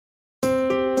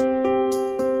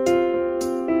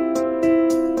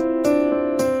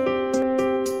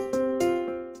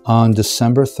On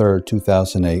December 3rd,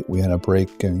 2008, we had a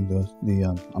break doing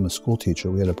I'm a school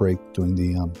teacher. We had a break doing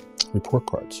the report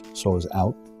cards. So I was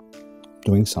out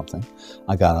doing something.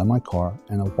 I got out of my car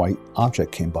and a white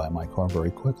object came by my car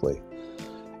very quickly.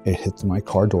 It hit my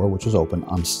car door, which was open.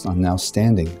 I'm now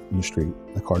standing in the street.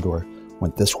 The car door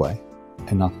went this way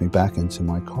and knocked me back into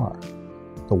my car.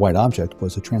 The white object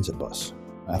was a transit bus.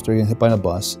 After getting hit by the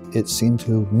bus, it seemed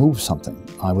to move something.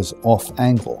 I was off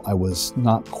angle. I was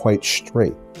not quite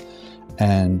straight.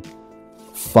 And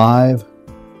 5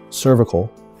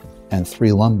 cervical and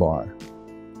 3 lumbar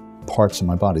parts of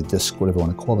my body, discs, whatever you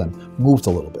want to call them, moved a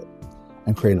little bit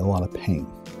and created a lot of pain.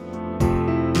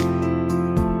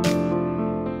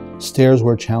 Stairs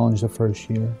were a challenge the first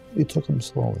year. We took them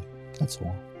slowly, that's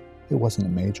all. It wasn't a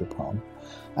major problem.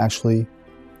 Actually,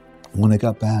 when it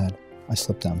got bad, I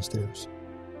slipped down the stairs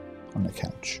on the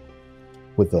couch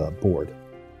with a board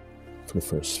for the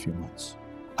first few months.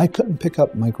 I couldn't pick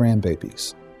up my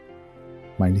grandbabies.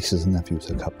 My nieces and nephews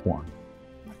had got born.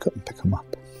 I couldn't pick them up.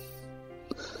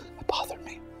 It bothered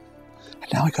me.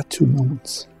 And now I got 2 new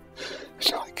ones.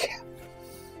 And now I can't.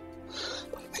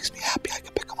 But it makes me happy I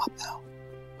can pick them up now.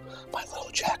 My little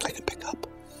Jack I can pick up.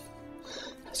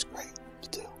 That's great to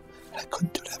do. And I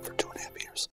couldn't do that for 2.5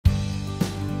 years.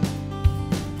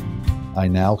 I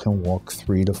now can walk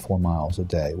 3 to 4 miles a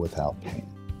day without pain.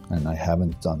 And I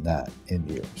haven't done that in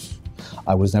years.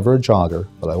 I was never a jogger,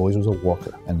 but I always was a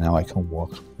walker, and now I can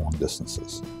walk long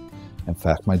distances. In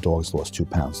fact, my dog's lost 2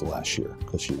 pounds the last year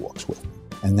because she walks with me.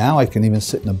 And now I can even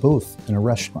sit in a booth in a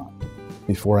restaurant.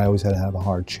 Before I always had to have a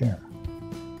hard chair.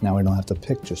 Now I don't have to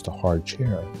pick just a hard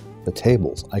chair. The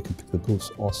tables, I can pick the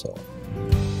booths also.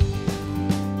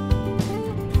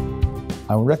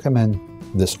 I would recommend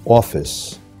this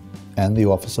office and the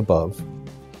office above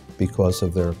because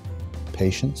of their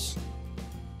patience,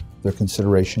 their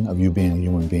consideration of you being a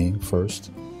human being first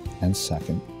and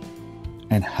second,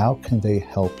 and how can they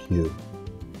help you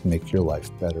make your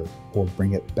life better or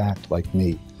bring it back, like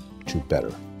me, to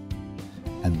better.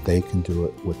 And they can do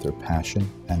it with their passion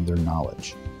and their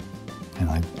knowledge. And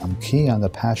I'm key on the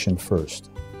passion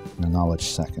first and the knowledge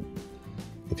second.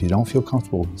 If you don't feel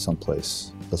comfortable in some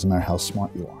place, doesn't matter how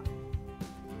smart you are,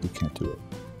 you can't do it.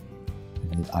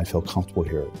 And I feel comfortable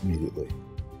here immediately.